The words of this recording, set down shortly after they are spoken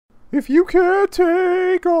If you can't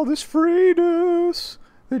take all this freeness,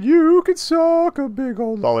 then you can suck a big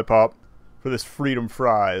old lollipop. For this Freedom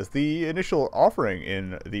Fries, the initial offering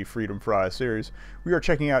in the Freedom Fries series, we are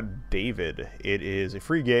checking out David. It is a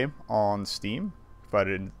free game on Steam,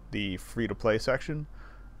 provided in the free-to-play section,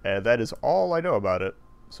 and that is all I know about it.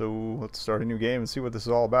 So let's start a new game and see what this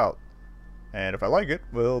is all about. And if I like it,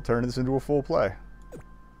 we'll turn this into a full play.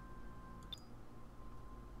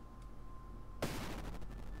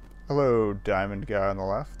 Hello, diamond guy on the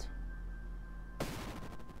left.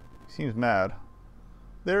 He seems mad.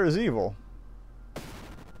 There is evil.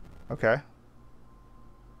 Okay.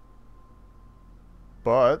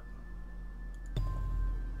 But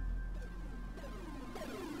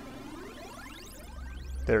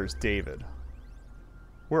there's David.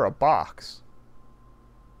 We're a box.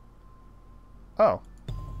 Oh.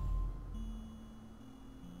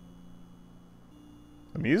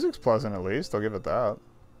 The music's pleasant at least, I'll give it that.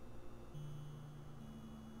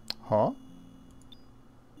 Huh?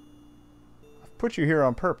 I've put you here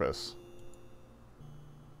on purpose.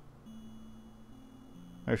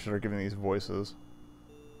 I should start giving these voices.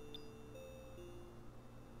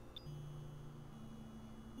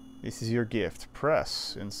 This is your gift.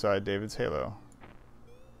 Press inside David's halo.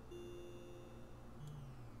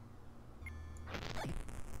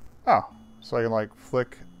 Oh, so I can like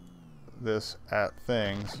flick this at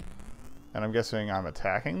things, and I'm guessing I'm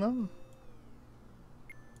attacking them?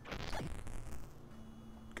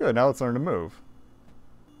 Good, now let's learn to move.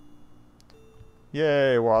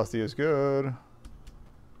 Yay, WASD is good.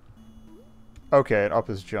 Okay, and up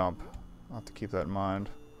is jump. I'll have to keep that in mind.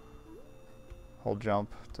 Hold jump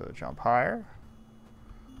to jump higher.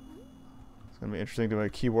 It's going to be interesting to make a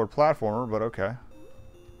keyboard platformer, but okay.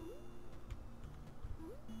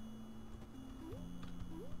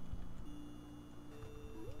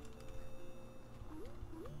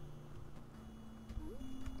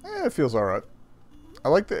 It feels alright. I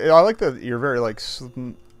like that you're very like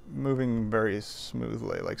moving very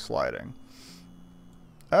smoothly, like sliding.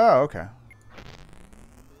 Oh, okay.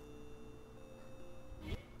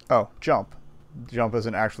 Oh, jump. Jump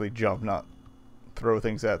isn't actually jump, not throw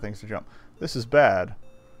things at things to jump. This is bad.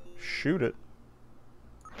 Shoot it.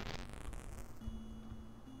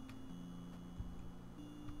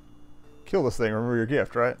 Kill this thing, remember your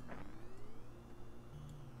gift, right?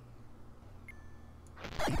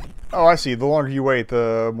 Oh, I see. The longer you wait,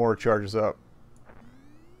 the more it charges up.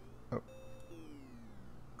 Oh.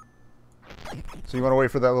 So you want to wait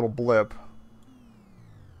for that little blip.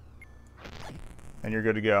 And you're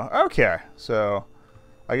good to go. Okay, so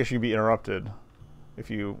I guess you'd be interrupted if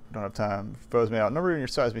you don't have time. Foes may outnumber, and your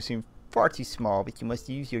size may seem far too small, but you must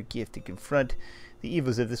use your gift to confront the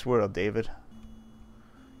evils of this world, David.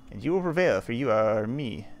 And you will prevail, for you are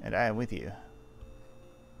me, and I am with you.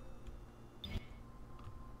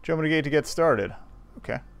 Jumping a gate to get started.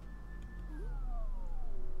 Okay.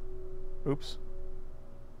 Oops.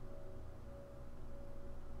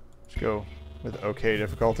 Let's go with okay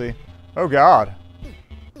difficulty. Oh god.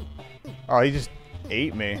 Oh, he just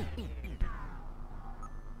ate me.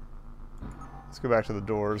 Let's go back to the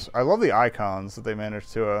doors. I love the icons that they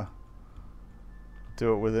managed to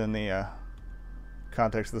do it within the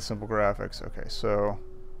context of the simple graphics. Okay, so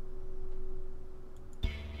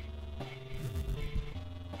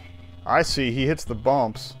I see, he hits the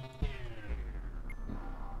bumps.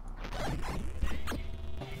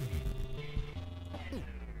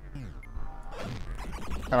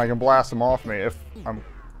 And I can blast him off me if I'm...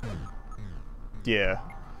 Yeah.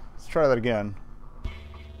 Let's try that again.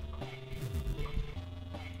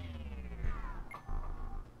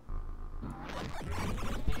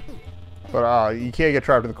 But you can't get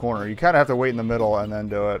trapped in the corner. You kind of have to wait in the middle and then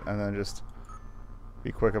do it, and then just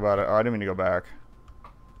be quick about it. Oh, I didn't mean to go back.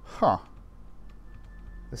 Huh.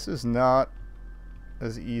 This is not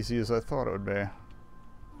as easy as I thought it would be.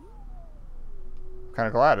 Kind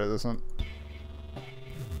of glad it isn't.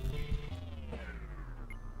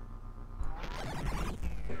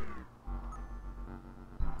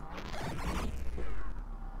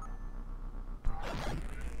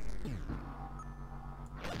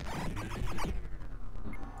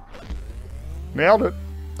 Nailed it.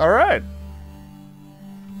 Alright.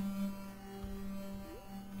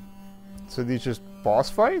 So these just boss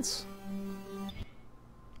fights?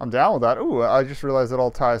 I'm down with that. Ooh, I just realized it all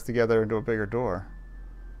ties together into a bigger door.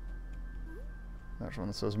 There's one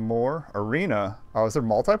that says more. Arena. Oh, is there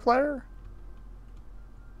multiplayer?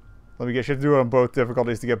 Let me guess, you have to do it on both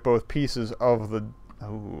difficulties to get both pieces of the...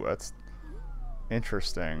 Ooh, that's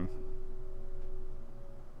interesting.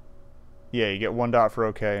 Yeah, you get 1 dot for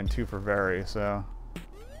okay and 2 for very, so...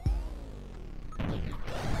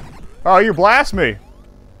 Oh, you blast me!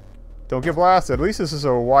 Don't get blasted. At least this is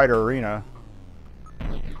a wider arena.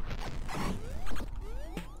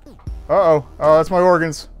 Uh-oh. Oh, that's my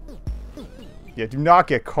organs. Yeah, do not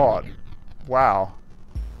get caught. Wow.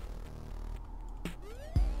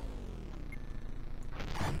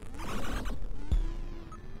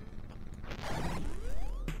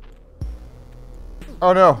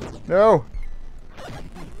 Oh no. No.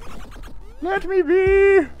 Let me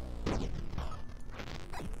be.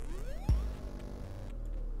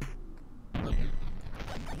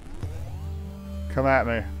 Come at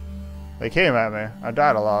me. They came at me. I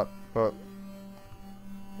died a lot, but...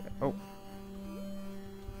 Oh.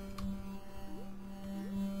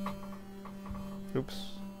 Oops.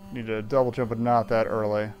 Need to double jump, but not that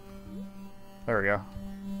early. There we go.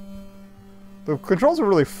 The controls are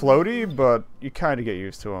really floaty, but you kind of get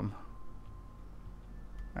used to them.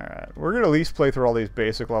 Alright, we're going to at least play through all these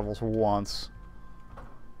basic levels once.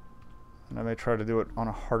 And I may try to do it on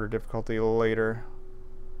a harder difficulty later.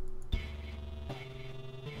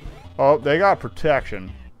 Oh, they got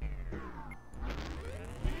protection.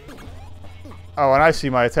 Oh, and I see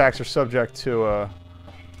my attacks are subject to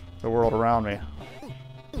the world around me.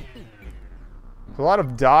 So a lot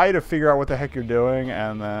of die to figure out what the heck you're doing,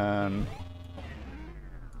 and then...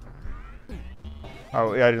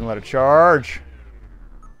 Oh, yeah, I didn't let it charge.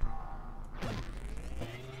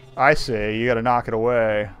 I see, you gotta knock it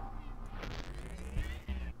away.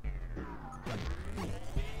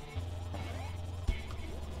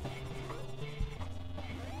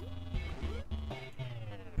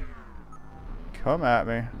 Come at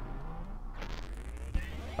me.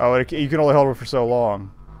 Oh, you can only hold it for so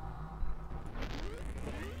long.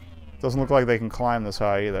 Doesn't look like they can climb this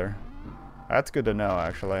high either. That's good to know,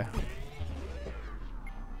 actually.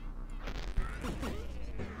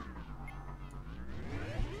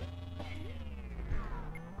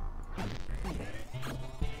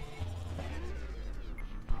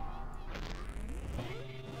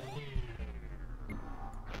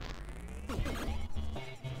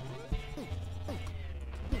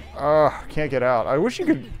 Can't get out. I wish you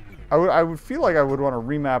could... I would feel like I would want to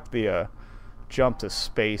remap the jump to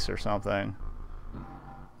space or something.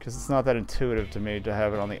 Because it's not that intuitive to me to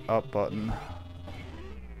have it on the up button.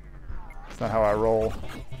 It's not how I roll.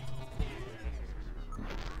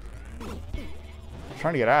 I'm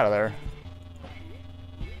trying to get out of there.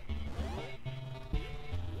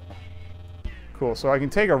 Cool, so I can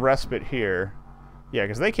take a respite here. Yeah,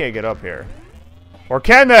 because they can't get up here. Or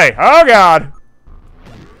can they? Oh, God!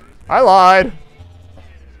 I lied.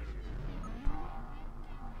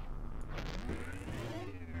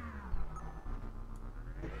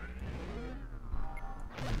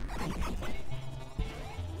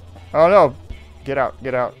 Oh no. Get out,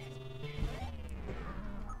 get out.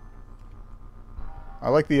 I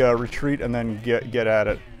like the retreat and then get at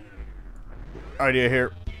it idea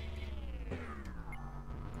here.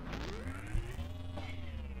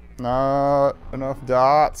 Not enough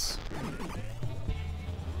dots.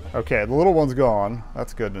 Okay, the little one's gone.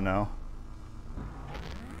 That's good to know.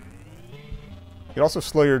 You can also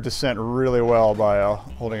slow your descent really well by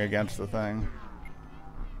holding against the thing.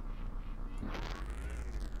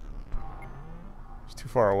 It's too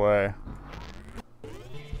far away.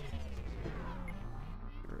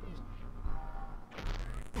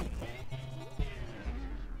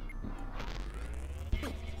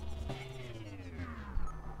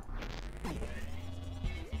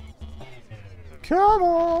 Come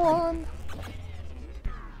on!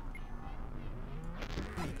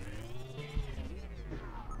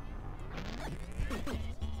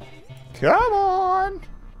 Come on!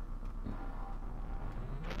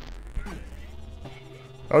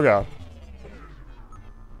 Oh God.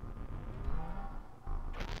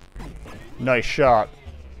 Nice shot.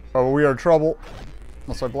 Oh, we are in trouble.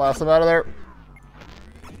 Unless I blast them out of there.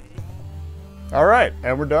 Alright,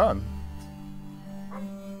 and we're done.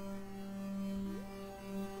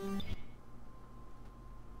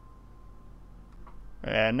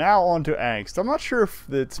 And now on to angst. I'm not sure if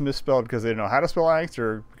it's misspelled because they didn't know how to spell angst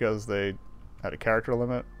or because they had a character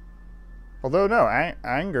limit. Although, no,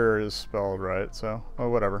 anger is spelled right, so, oh,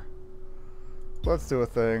 whatever. Let's do a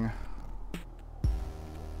thing.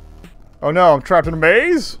 Oh no, I'm trapped in a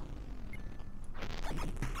maze?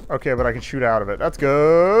 Okay, but I can shoot out of it. That's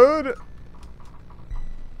good!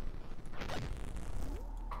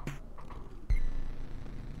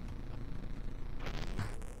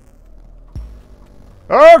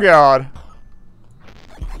 Oh God!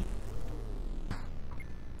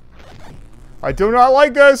 I do not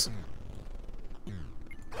like this!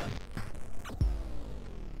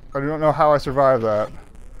 I don't know how I survived that.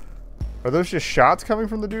 Are those just shots coming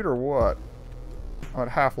from the dude or what? I'm at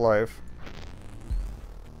half-life.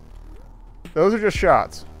 Those are just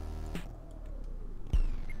shots.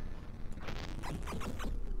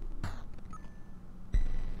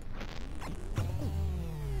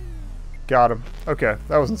 Got him. Okay,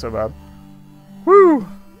 that wasn't so bad. Woo!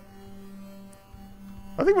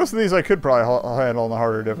 I think most of these I could probably handle on the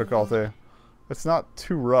harder difficulty. It's not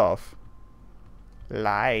too rough.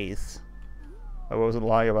 Lies. I wasn't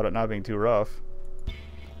lying about it not being too rough.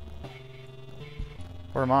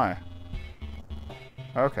 Where am I?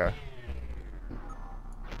 Okay.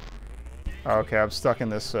 Okay, I'm stuck in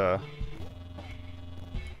this, Oh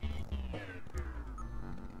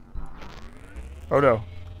no.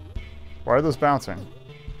 Why are those bouncing?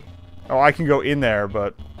 Oh, I can go in there,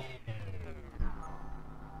 but...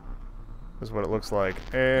 This is what it looks like.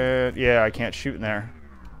 And, yeah, I can't shoot in there.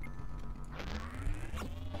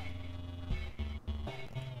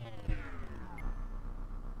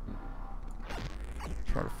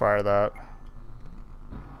 Trying to fire that.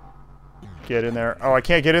 Get in there. Oh, I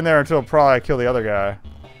can't get in there until probably I kill the other guy.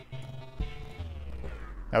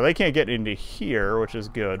 Now, they can't get into here, which is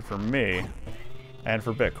good for me. And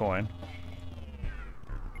for Bitcoin.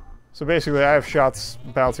 So basically, I have shots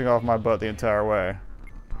bouncing off my butt the entire way.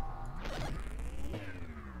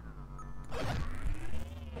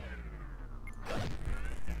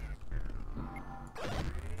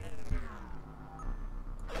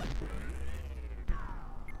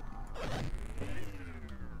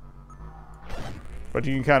 But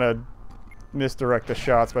you can kind of misdirect the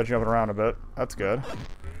shots by jumping around a bit. That's good.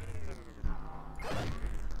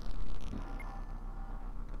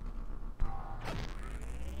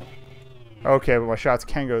 Okay, but my shots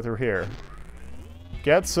can go through here.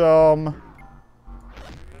 Get some.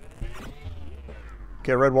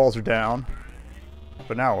 Okay, red walls are down.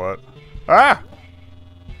 But now what? Ah!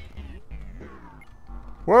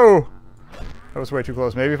 Whoa! That was way too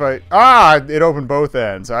close. Maybe if I... Ah! It opened both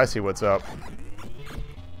ends. I see what's up.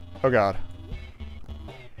 Oh god.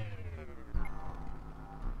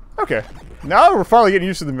 Okay. Now that we're finally getting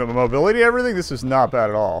used to the mobility and everything, this is not bad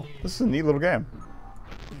at all. This is a neat little game.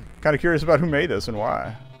 Kind of curious about who made this and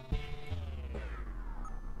why.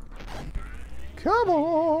 Come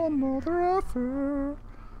on, mother effer.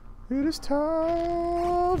 It is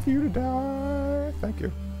time for you to die. Thank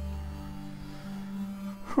you.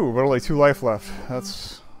 Whew, but only 2 life left.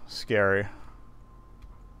 That's scary.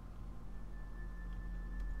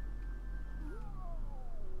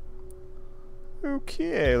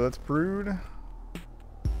 Okay, let's brood. There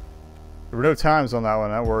were no times on that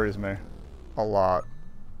one. That worries me a lot.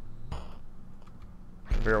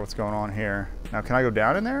 Figure out what's going on here. Now, can I go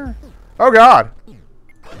down in there? Oh, God!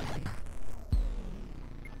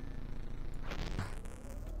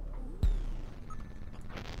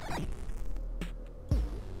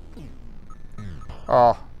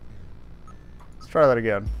 Oh. Let's try that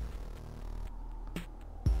again.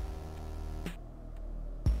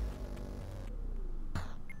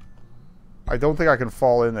 I don't think I can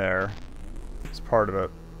fall in there. It's part of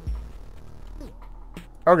it.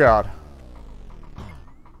 Oh, God.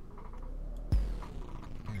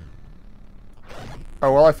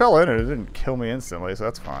 Oh, well, I fell in it. It didn't kill me instantly, so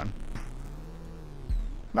that's fine.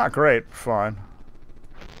 Not great, but fine.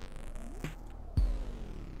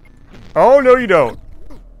 Oh, no, you don't.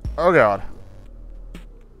 Oh, God.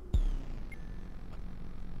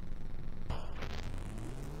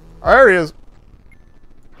 Oh, there he is.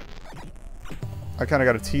 I kind of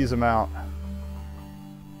got to tease him out.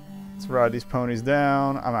 Let's ride these ponies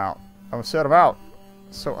down. I'm out. I'm set. I'm out.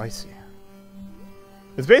 It's so icy.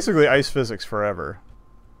 It's basically ice physics forever.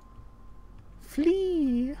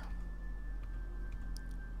 Flee.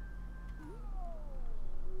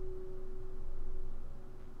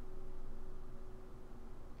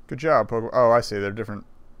 Good job, Pokemon. Oh, I see. They're different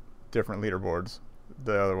leaderboards.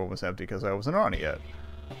 The other one was empty because I wasn't on it yet.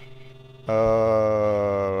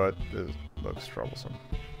 It looks troublesome.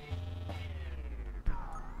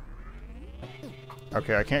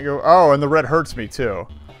 Okay, I can't go. Oh, and the red hurts me too.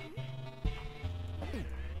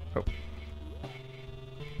 Oh.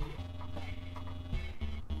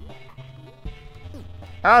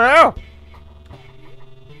 Oh no!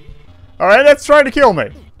 Alright, that's trying to kill me.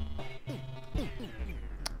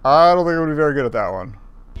 I don't think I'm going to be very good at that one.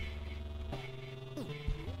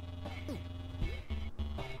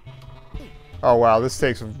 Oh wow, this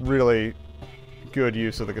takes really good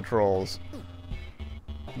use of the controls.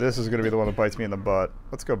 This is going to be the one that bites me in the butt.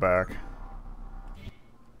 Let's go back.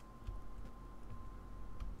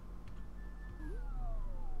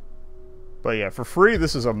 But yeah, for free,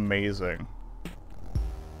 this is amazing.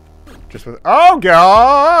 Just with... Oh,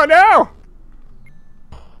 God! No!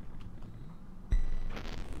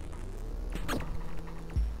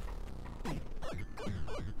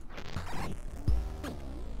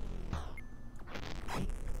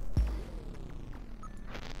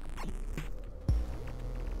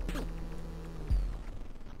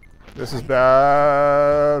 This is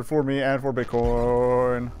bad for me and for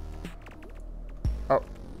Bitcoin. Oh.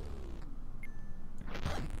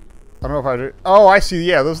 I don't know if I do. Oh, I see.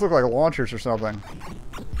 Yeah, those look like launchers or something.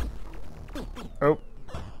 Oh.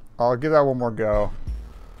 I'll give that one more go.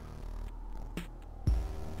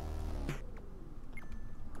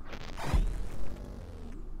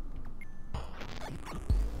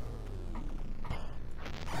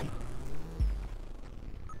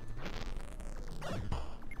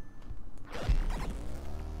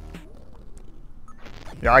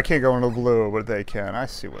 Yeah, I can't go into blue, but they can. I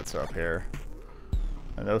see what's up here.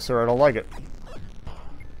 And no, sir, I don't like it.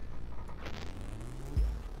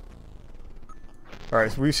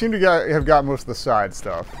 Alright, so we seem to have got most of the side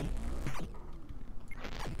stuff.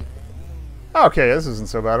 Okay, this isn't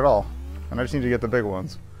so bad at all. And I just need to get the big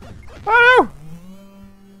ones. Oh, no!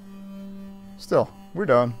 Still, we're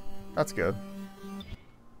done. That's good.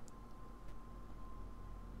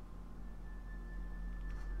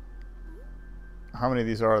 How many of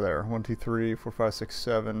these are there? 1, 2, 3, 4, 5, 6,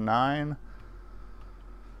 7, 9.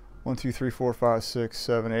 1, 2, 3, 4, 5, 6,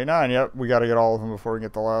 7, 8, 9. Yep, we got to get all of them before we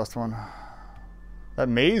get the last one. That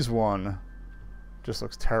maze one just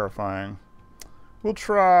looks terrifying. We'll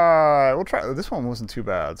try. This one wasn't too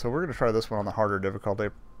bad, so we're going to try this one on the harder difficulty.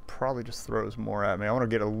 It probably just throws more at me. I want to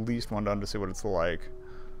get at least one done to see what it's like.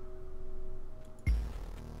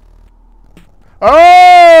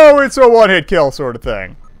 Oh, it's a one-hit kill sort of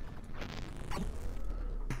thing.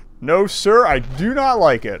 No, sir, I do not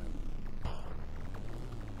like it.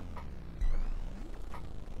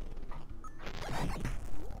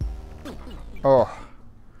 Oh.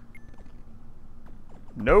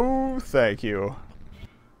 No, thank you.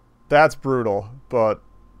 That's brutal, but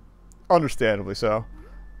understandably so.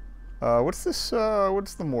 What's this,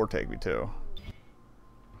 what's the more take me to?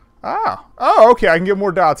 Ah. Oh, okay, I can get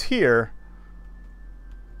more dots here.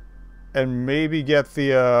 And maybe get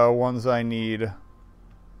the, ones I need...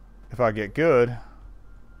 if I get good,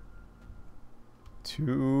 to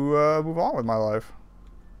move on with my life.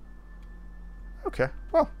 Okay,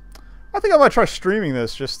 well, I think I might try streaming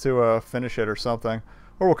this just to finish it or something.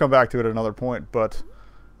 Or we'll come back to it at another point, but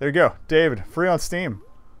there you go. David, free on Steam.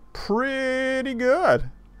 Pretty good.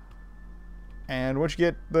 And once you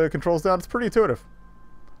get the controls down, it's pretty intuitive.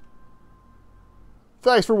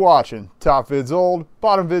 Thanks for watching. Top vid's old,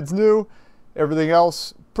 bottom vid's new. Everything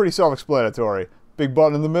else, pretty self-explanatory. Big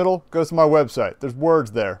button in the middle goes to my website. There's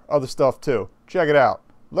words there. Other stuff too. Check it out.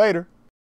 Later.